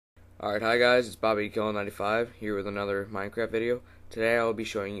Alright, hi guys, it's BobbyKill95 here with another Minecraft video. Today I will be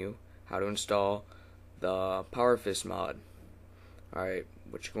showing you how to install the Power Fist mod. Alright,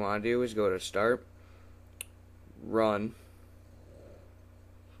 what you want to do is go to Start, Run,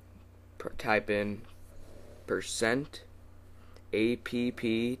 type in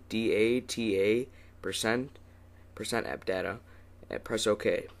 %APPDATA percent app data, and press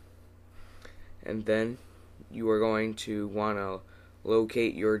OK. And then you are going to want to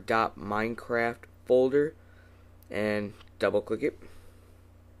locate your .minecraft folder and double click it.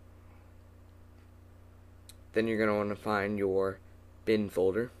 Then you're going to want to find your bin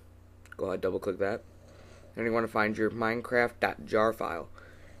folder. Go ahead, double click that. Then you want to find your minecraft.jar file.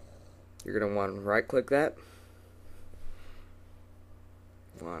 You're going to want to right click that.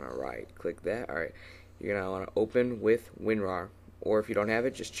 Alright, you're going to want to open with WinRAR, or if you don't have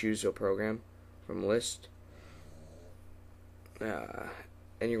it, just choose a program from list.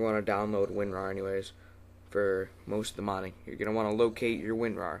 And you're going to download WinRAR anyways for most of the modding. You're going to want to locate your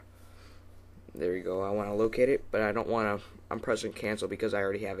WinRAR. There you go. I want to locate it, but I don't want to. I'm pressing cancel because I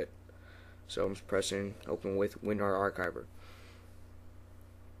already have it. So I'm pressing open with WinRAR archiver.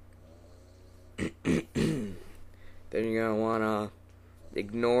 Then you're going to want to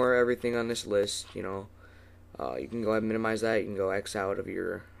ignore everything on this list. You can go ahead and minimize that. You can go X out of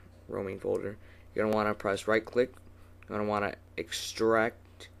your roaming folder. You're going to want to press right click. You're going to want to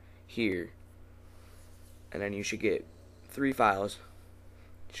extract here, and then you should get 3 files.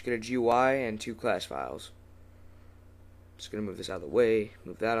 You should get a GUI and 2 class files. Just going to move this out of the way,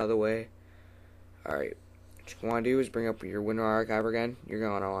 move that out of the way. Alright, what you want to do is bring up your WinRAR archiver again. You're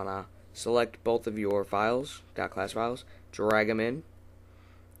going to want to select both of your files, .class files, drag them in.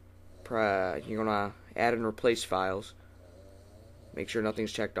 You're going to add and replace files. Make sure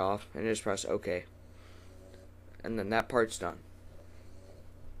nothing's checked off, and just press OK. And then that part's done.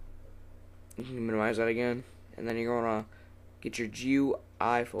 You can minimize that again, and then you're going to get your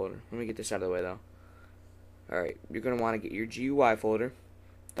GUI folder. Let me get this out of the way though. Alright, you're going to want to get your GUI folder,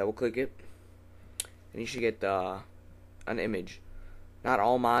 double click it, and you should get an image. Not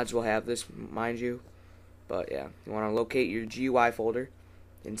all mods will have this, mind you, but yeah, you want to locate your GUI folder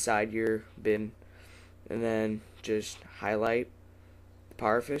inside your bin, and then just highlight the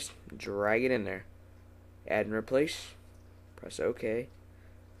Power Fist, drag it in there. Add and replace, press OK,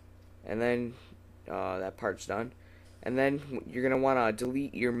 and then that part's done. And then you're going to want to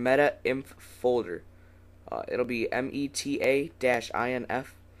delete your meta-inf folder. It'll be meta-inf. You're going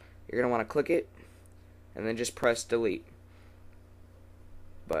to want to click it and then just press delete.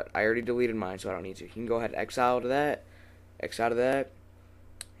 But I already deleted mine, so I don't need to. You can go ahead and X out of that,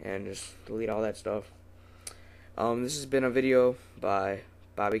 and just delete all that stuff. This has been a video by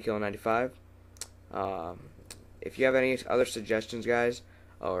BobbyKill95. If you have any other suggestions, guys,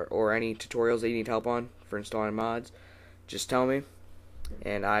 or any tutorials that you need help on for installing mods, just tell me,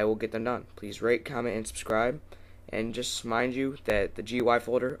 and I will get them done. Please rate, comment, and subscribe. And just mind you that the GUI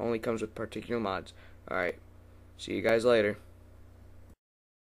folder only comes with particular mods. Alright, see you guys later.